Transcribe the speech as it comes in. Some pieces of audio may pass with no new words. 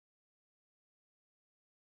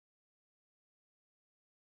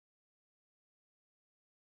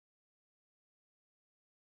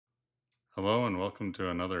Hello and welcome to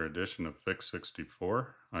another edition of Fix64.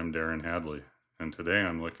 I'm Darren Hadley, and today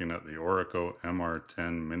I'm looking at the Orico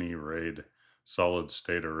MR10 Mini RAID solid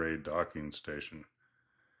state array docking station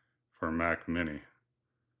for Mac Mini.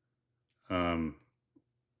 The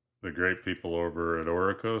great people over at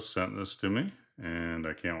Orico sent this to me, and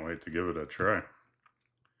I can't wait to give it a try.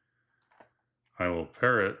 I will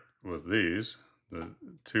pair it with these, the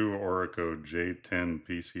two Orico J10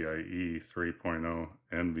 PCIe 3.0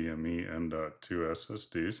 NVMe M.2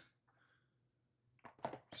 SSDs.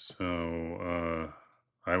 So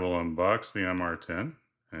I will unbox the MR10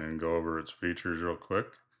 and go over its features real quick,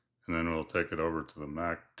 and then we'll take it over to the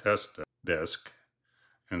Mac test desk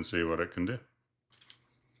and see what it can do.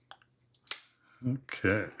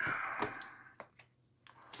 Okay.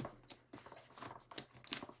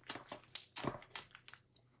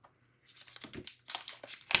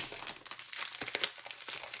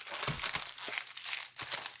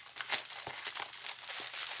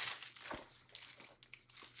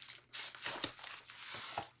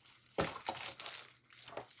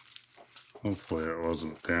 Hopefully it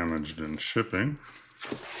wasn't damaged in shipping.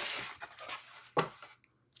 Looks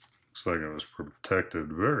like it was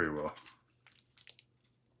protected very well.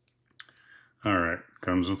 Alright,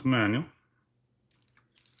 comes with the manual.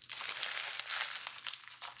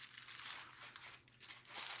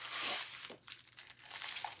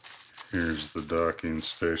 Here's the docking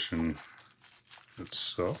station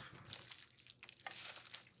itself.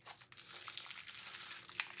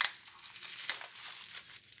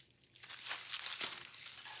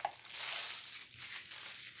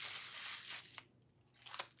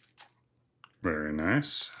 Very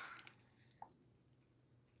nice.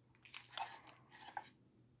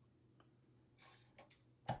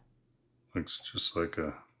 Looks just like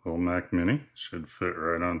a little Mac Mini. Should fit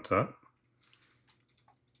right on top.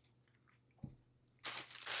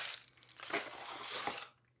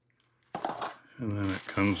 And then it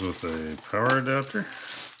comes with a power adapter.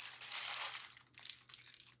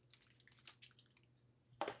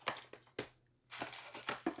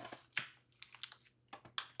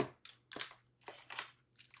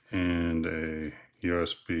 And a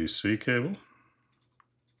USB-C cable.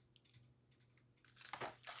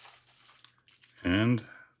 And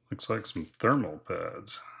looks like some thermal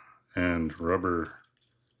pads and rubber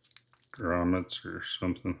grommets or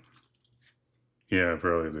something. Yeah,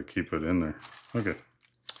 probably to keep it in there. Okay.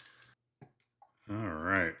 All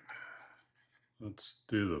right. Let's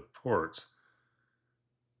do the ports.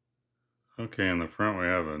 Okay, in the front we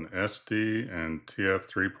have an SD and TF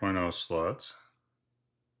 3.0 slots.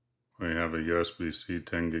 We have a USB-C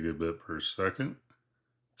 10 gigabit per second,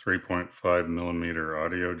 3.5 millimeter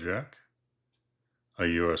audio jack, a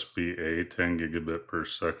USB-A 10 gigabit per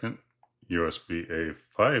second, USB-A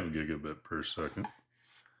 5 gigabit per second,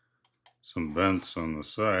 some vents on the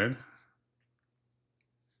side,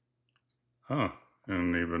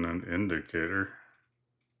 and even an indicator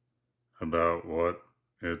about what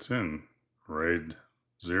it's in. RAID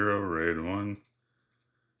 0, RAID 1,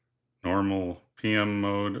 normal PM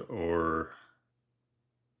mode, or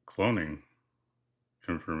cloning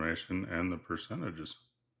information, and the percentages.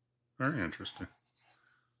 Very interesting.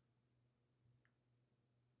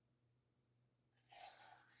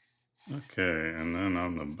 Okay, and then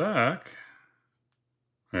on the back,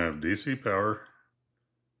 I have DC power,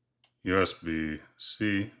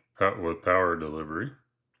 USB-C with power delivery,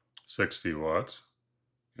 60 watts.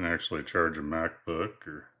 You can actually charge a MacBook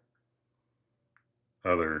or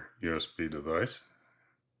other USB device.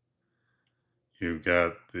 You've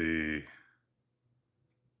got the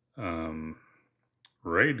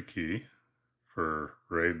RAID key for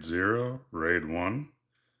RAID 0, RAID 1,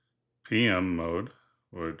 PM mode,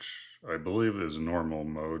 which I believe is normal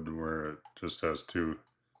mode, where it just has two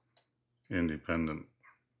independent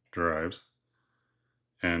drives,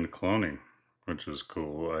 and cloning, which is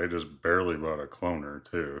cool. I just barely bought a cloner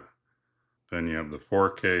too. Then you have the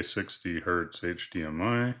 4K 60 Hertz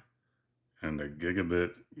HDMI and a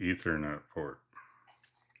gigabit Ethernet port.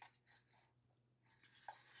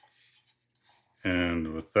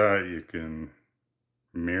 And with that, you can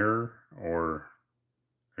mirror or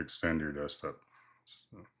extend your desktop.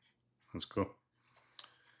 So that's cool.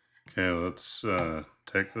 Okay, let's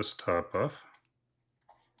take this top off.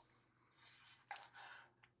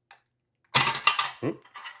 Oop.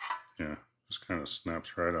 Yeah, just kind of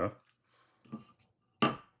snaps right off.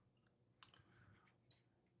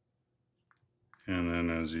 And then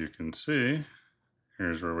as you can see,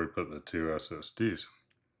 here's where we put the two SSDs.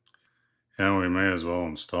 And we may as well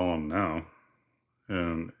install them now.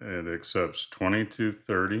 And it accepts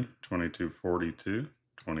 2230, 2242,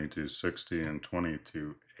 2260, and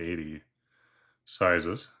 2280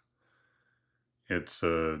 sizes. It's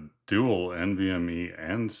a dual NVMe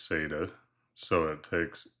and SATA, so it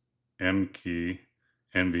takes M key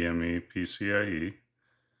NVMe PCIe,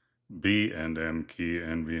 B and M key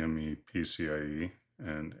NVMe PCIe,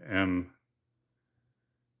 and M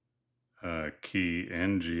key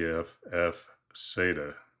NGFF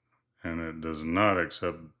SATA, and it does not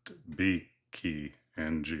accept B key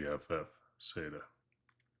NGFF SATA.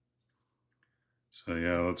 So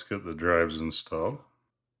yeah, let's get the drives installed.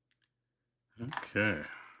 Okay.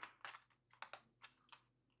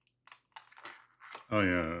 Oh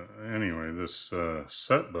yeah, anyway, this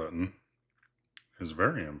set button is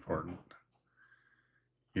very important.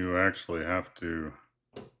 You actually have to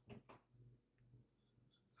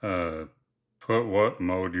put what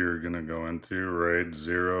mode you're going to go into, RAID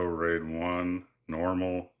 0, RAID 1,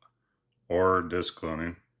 normal, or disk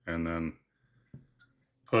cloning, and then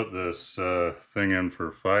put this thing in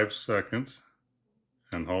for 5 seconds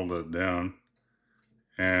and hold it down,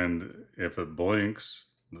 and if it blinks,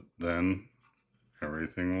 then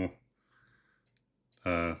everything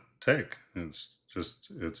will take. It's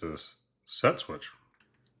a set switch.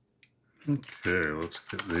 Okay, let's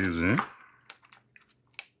get these in.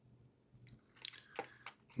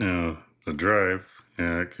 Now the drive,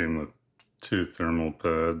 yeah, it came with 2 thermal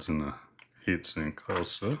pads and a heatsink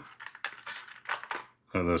also.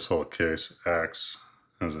 This whole case acts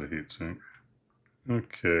as a heatsink.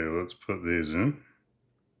 Okay, let's put these in.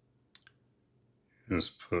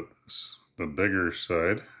 Just put the bigger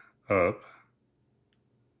side up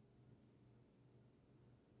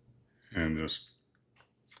and just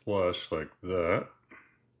flush like that.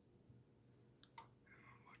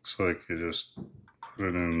 Looks like you just put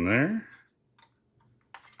it in there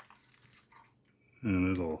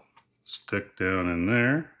and it'll stick down in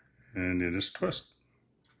there, and you just twist.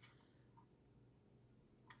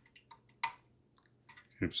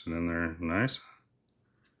 Keeps it in there nice.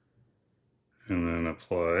 And then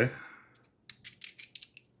apply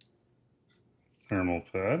thermal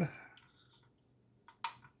pad.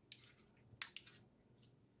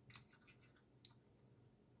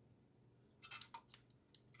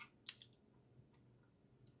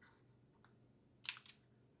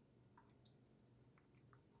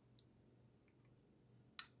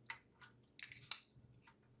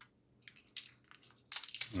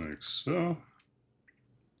 Like so.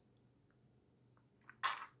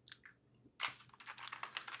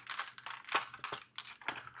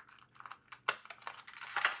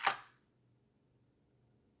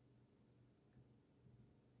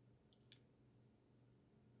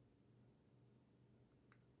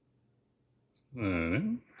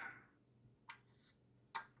 Then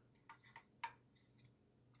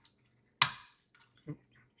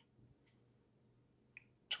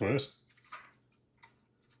twist.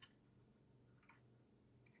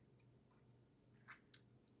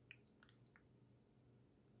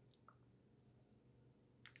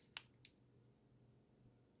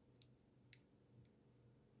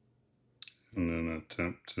 And then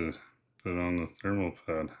attempt to put on the thermal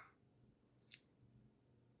pad.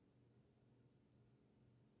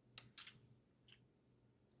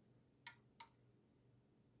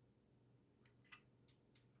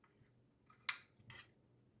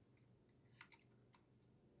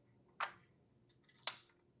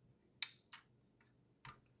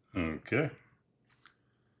 Okay.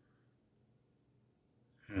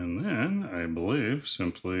 And then, I believe,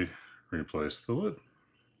 simply replace the lid.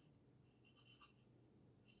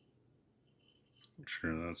 Make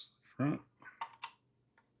sure that's the front.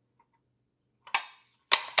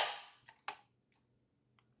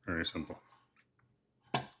 Very simple.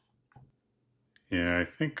 Yeah, I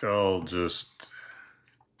think I'll just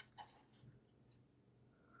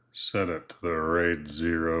set it to the RAID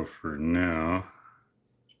 0 for now.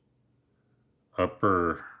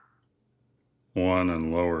 Upper 1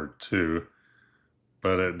 and lower 2.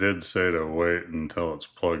 But it did say to wait until it's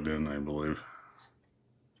plugged in, I believe.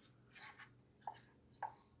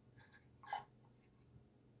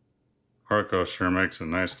 Orico sure makes it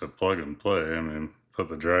nice to plug and play. I mean, put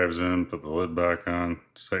the drives in, put the lid back on,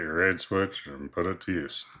 set your RAID switch, and put it to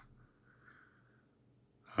use.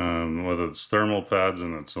 With its thermal pads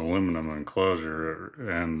and its aluminum enclosure,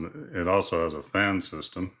 and it also has a fan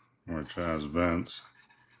system, which has vents.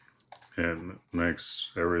 It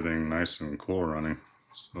makes everything nice and cool running,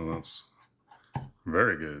 so that's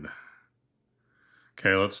very good.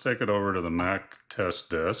 Okay, let's take it over to the Mac test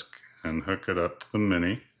desk and hook it up to the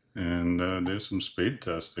Mini and do some speed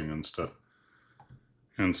testing and stuff,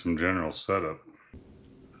 and some general setup.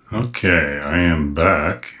 Okay, I am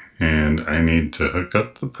back, and I need to hook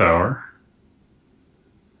up the power,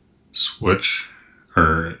 switch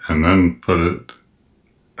and then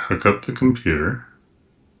hook up the computer,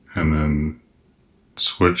 and then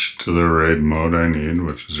switch to the RAID mode I need,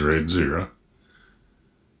 which is RAID 0.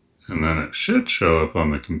 And then it should show up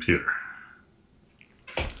on the computer.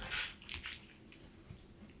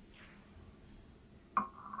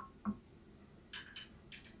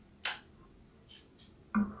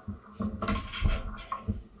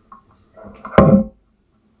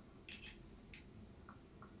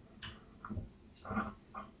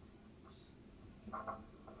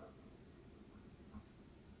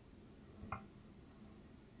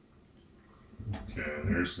 Okay,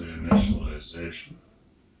 there's the initialization.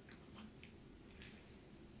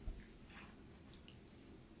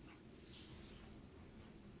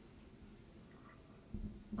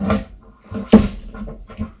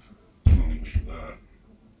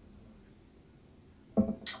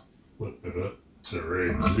 Flip it up to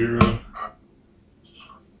RAID 0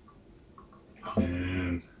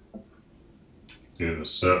 and do the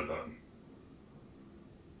set button.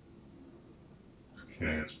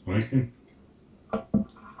 Okay, it's blinking.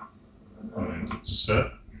 And it's set.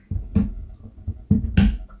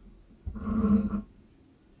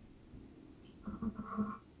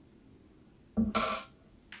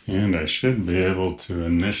 And I should be able to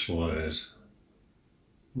initialize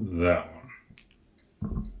that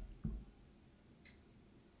one.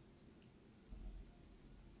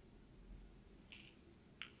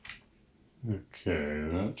 Okay,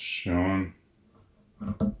 that's showing.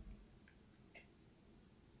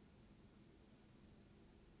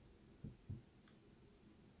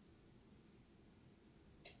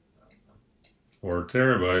 Four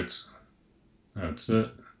terabytes. That's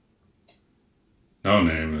it. No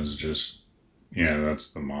name is just, yeah, that's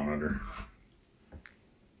the monitor.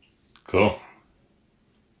 Cool.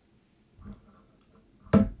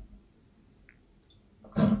 I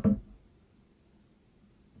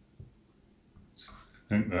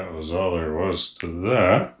think that was all there was to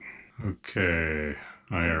that. Okay,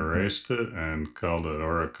 I erased it and called it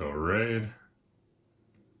Orico RAID.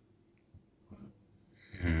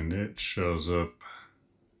 And it shows up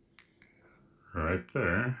right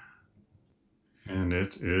there. And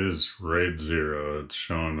it is RAID 0. It's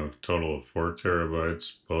showing a total of 4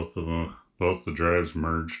 terabytes. Both the drives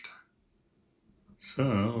merged.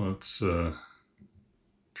 So let's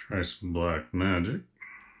try some black magic.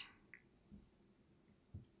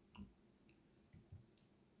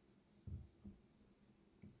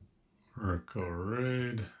 Orico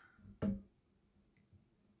RAID.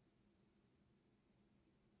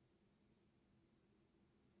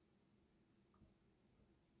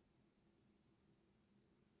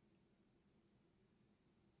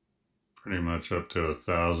 Pretty much up to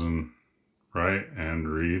 1,000 write and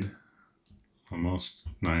read. Almost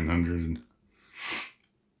 900.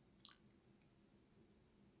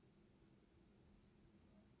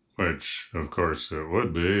 Which, of course, it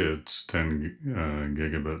would be. It's 10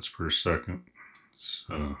 gigabits per second.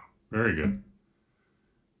 So, very good.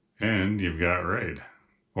 And you've got RAID.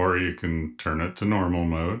 Or you can turn it to normal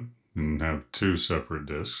mode and have 2 separate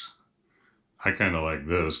disks. I kind of like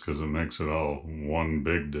this because it makes it all one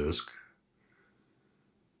big disk.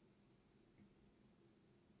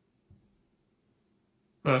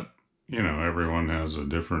 But, you know, everyone has a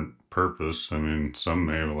different purpose. I mean, some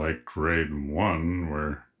may like RAID 1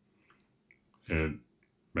 where it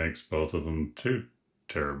makes both of them 2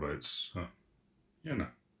 terabytes. So, you know.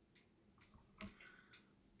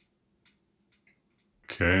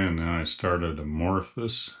 Okay, and now I started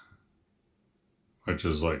Amorphous, which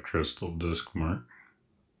is like Crystal Disk Mark.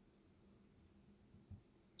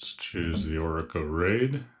 Let's choose the Orico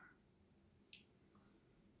RAID.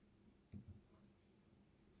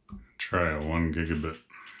 Try a 1 gigabit.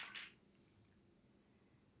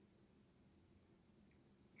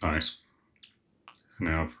 Nice.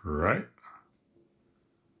 Now for write.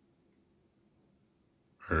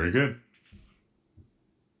 Very good.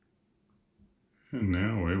 And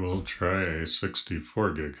now we will try a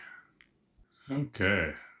 64 gig.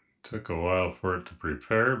 Okay, took a while for it to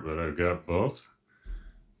prepare, but I've got both.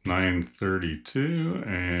 932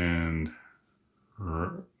 and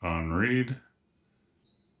on read.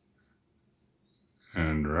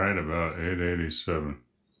 And right about 887.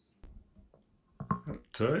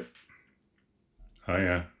 Uptight. Oh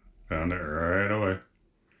yeah, found it right away.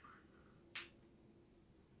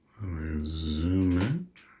 Let me zoom in.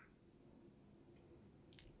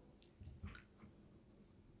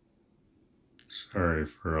 Sorry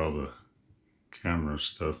for all the camera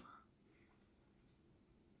stuff.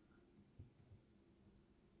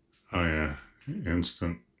 Oh yeah,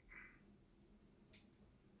 instant.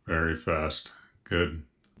 Very fast. Good.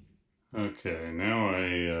 Okay, now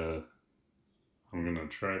I'm gonna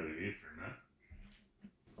try the Ethernet.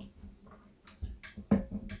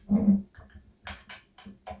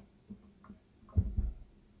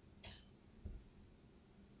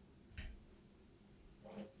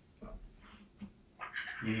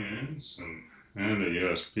 And a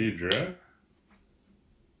USB drive.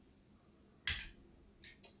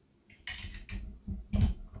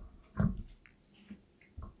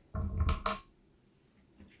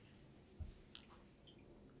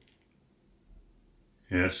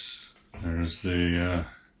 Yes, there's the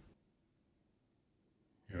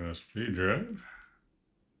USB drive.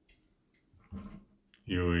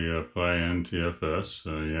 UEFI NTFS.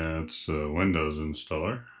 Yeah, it's a Windows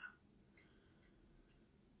installer.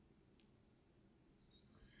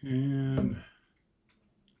 And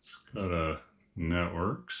it's got a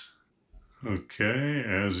networks. Okay,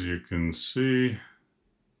 as you can see,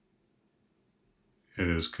 it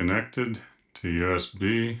is connected to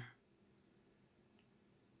USB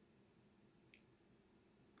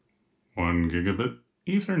 1 gigabit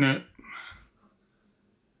Ethernet.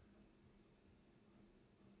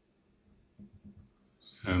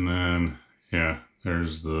 And then, yeah,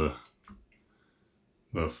 there's the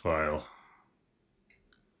file.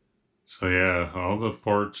 So yeah, all the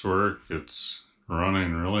ports work. It's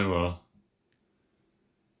running really well.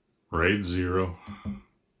 RAID 0.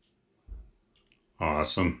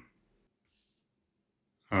 Awesome.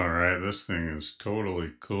 Alright, this thing is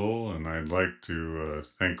totally cool, and I'd like to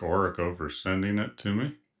thank Orico for sending it to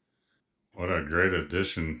me. What a great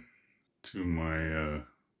addition to my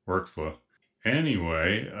workflow.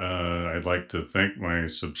 Anyway, I'd like to thank my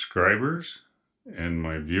subscribers and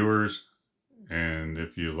my viewers, and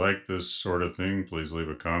if you like this sort of thing, please leave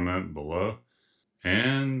a comment below.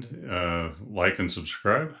 And like and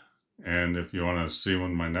subscribe. And if you want to see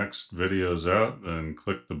when my next video is out, then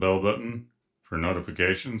click the bell button for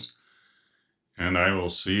notifications. And I will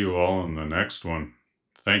see you all in the next one.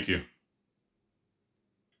 Thank you.